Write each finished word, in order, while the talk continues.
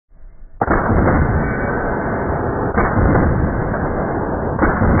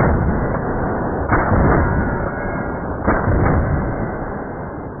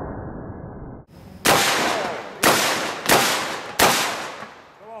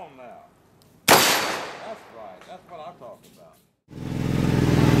That's what I'm talking about.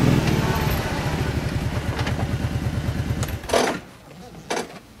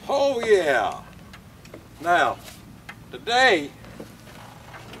 Oh yeah! Now, today,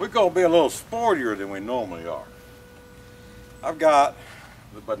 we're going to be a little sportier than we normally are. I've got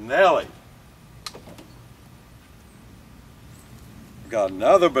the Benelli. I've got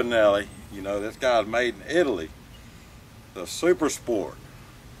another Benelli. You know, this guy's made in Italy. The Super Sport.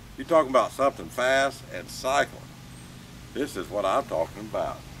 You're talking about something fast and cycling. This is what I'm talking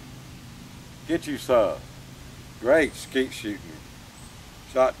about. Get you some. Great skeet shooting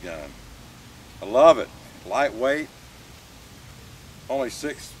shotgun. I love it. Lightweight. Only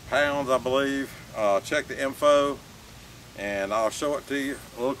 6 pounds, I believe. Check the info and I'll show it to you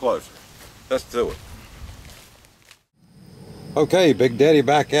a little closer. Let's do it. Okay, Big Daddy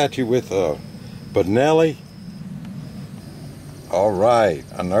back at you with a Benelli. All right,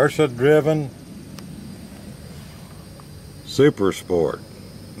 inertia driven Super Sport.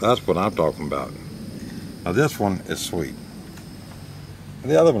 That's what I'm talking about. Now this one is sweet.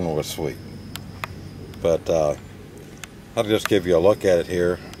 The other one was sweet. But I'll just give you a look at it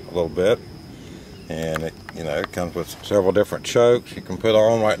here a little bit. And it, you know, it comes with several different chokes you can put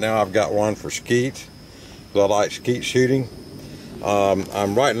on. Right now I've got one for skeet. I like skeet shooting.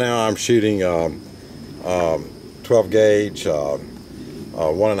 I'm shooting 12 gauge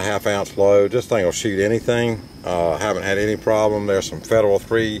 1.5 ounce load. This thing will shoot anything. Haven't had any problem. There's some Federal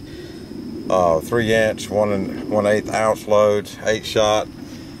 3 inch 1/8 ounce loads, 8 shot.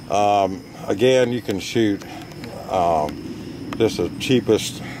 Again, you can shoot this is the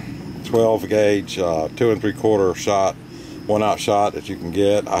cheapest 12 gauge 2 3/4 shot 1 out shot that you can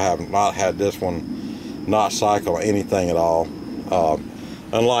get. I have not had this one not cycle anything at all.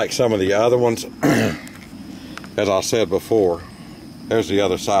 Unlike some of the other ones, as I said before, there's the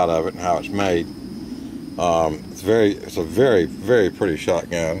other side of it and how it's made. It's a very, very pretty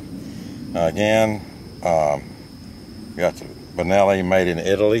shotgun. Again, got the Benelli, made in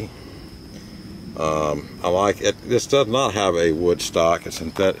Italy. I like it. This does not have a wood stock. It's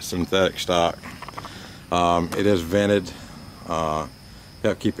synthetic stock. It is vented.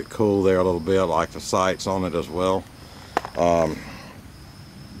 Help keep it cool there a little bit. I like the sights on it as well.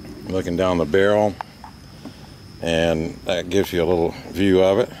 Looking down the barrel, and that gives you a little view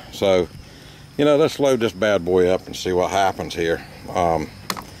of it. So, you know, let's load this bad boy up and see what happens here.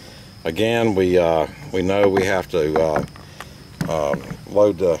 Again, we know we have to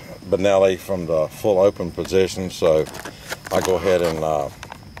load the Benelli from the full open position, so I go ahead and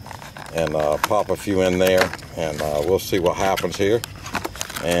pop a few in there, and we'll see what happens here,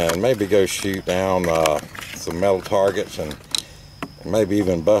 and maybe go shoot down some metal targets and maybe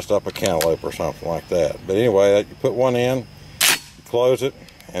even bust up a cantaloupe or something like that. But anyway, you put one in, close it,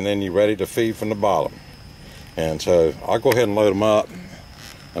 and then you're ready to feed from the bottom. And so I'll go ahead and load them up,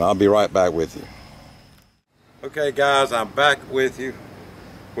 and I'll be right back with you. Okay guys, I'm back with you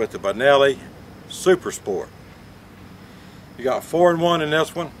with the Benelli Super Sport. You got 4-in-1 in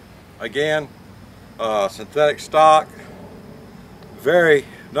this one. Again, synthetic stock.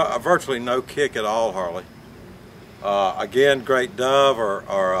 Virtually no kick at all, hardly. Again, great dove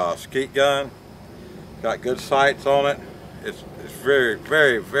or skeet gun. Got good sights on it. It's very,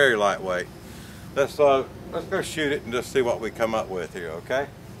 very, very lightweight. Let's go shoot it and just see what we come up with here, okay?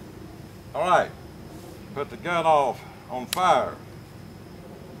 All right, put the gun off on fire,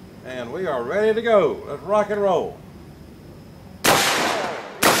 and we are ready to go. Let's rock and roll. Come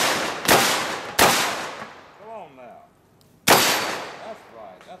on now. That's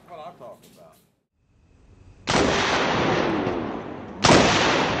right. That's what I'm talking about.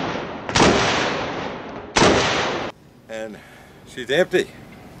 And she's empty,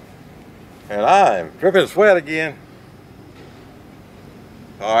 and I'm dripping sweat again.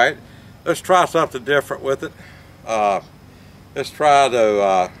 All right, let's try something different with it. Let's try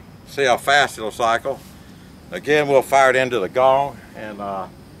to see how fast it'll cycle. Again, we'll fire it into the gong, and I'll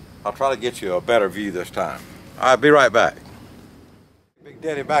try to get you a better view this time. I'll be right back. Big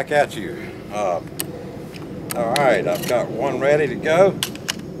Daddy back at you. All right, I've got one ready to go,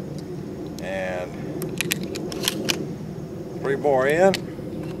 and 3 more in.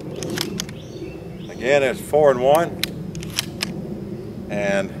 Again, it's 4-in-1,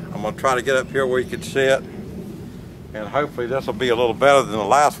 and I'm going to try to get up here where you can see it, and hopefully this will be a little better than the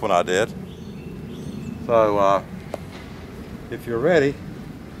last one I did. So if you're ready,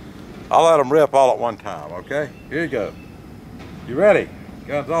 I'll let them rip all at one time, okay? Here you go. You ready?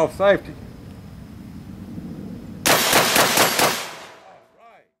 Guns off, safety.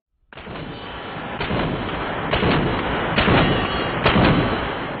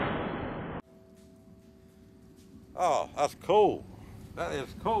 Oh, that's cool. That is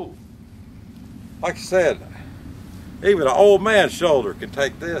cool. Like I said, even an old man's shoulder can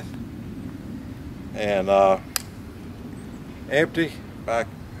take this. And empty, back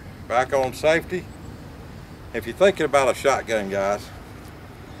on safety. If you're thinking about a shotgun, guys,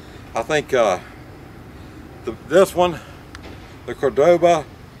 I think this one, the Cordoba,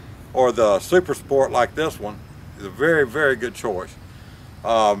 or the Super Sport like this one, is a very, very good choice.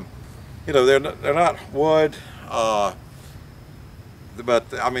 You know, they're not wood, but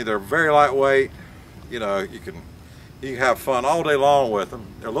I mean they're very lightweight. You know, you can have fun all day long with them.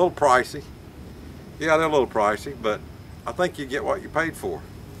 They're a little pricey. Yeah, they're a little pricey, but I think you get what you paid for.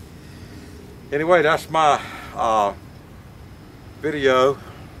 Anyway, that's my video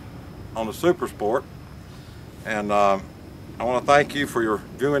on the Super Sport, and I want to thank you for your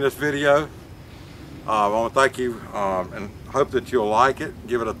viewing this video. I want to thank you and hope that you'll like it.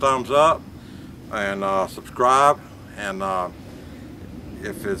 Give it a thumbs up and subscribe. And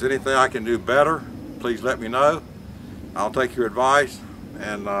if there's anything I can do better, please let me know. I'll take your advice.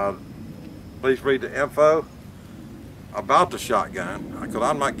 And please read the info about the shotgun, because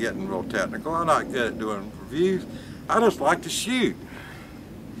I'm not getting real technical. I'm not good at doing reviews. I just like to shoot.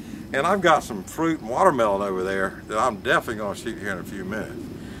 And I've got some fruit and watermelon over there that I'm definitely going to shoot here in a few minutes.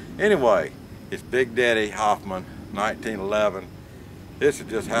 Anyway, it's Big Daddy Hoffman 1911. This is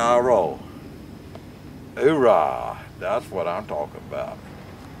just how I roll. Hoorah! That's what I'm talking about.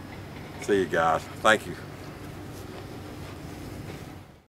 See you guys. Thank you.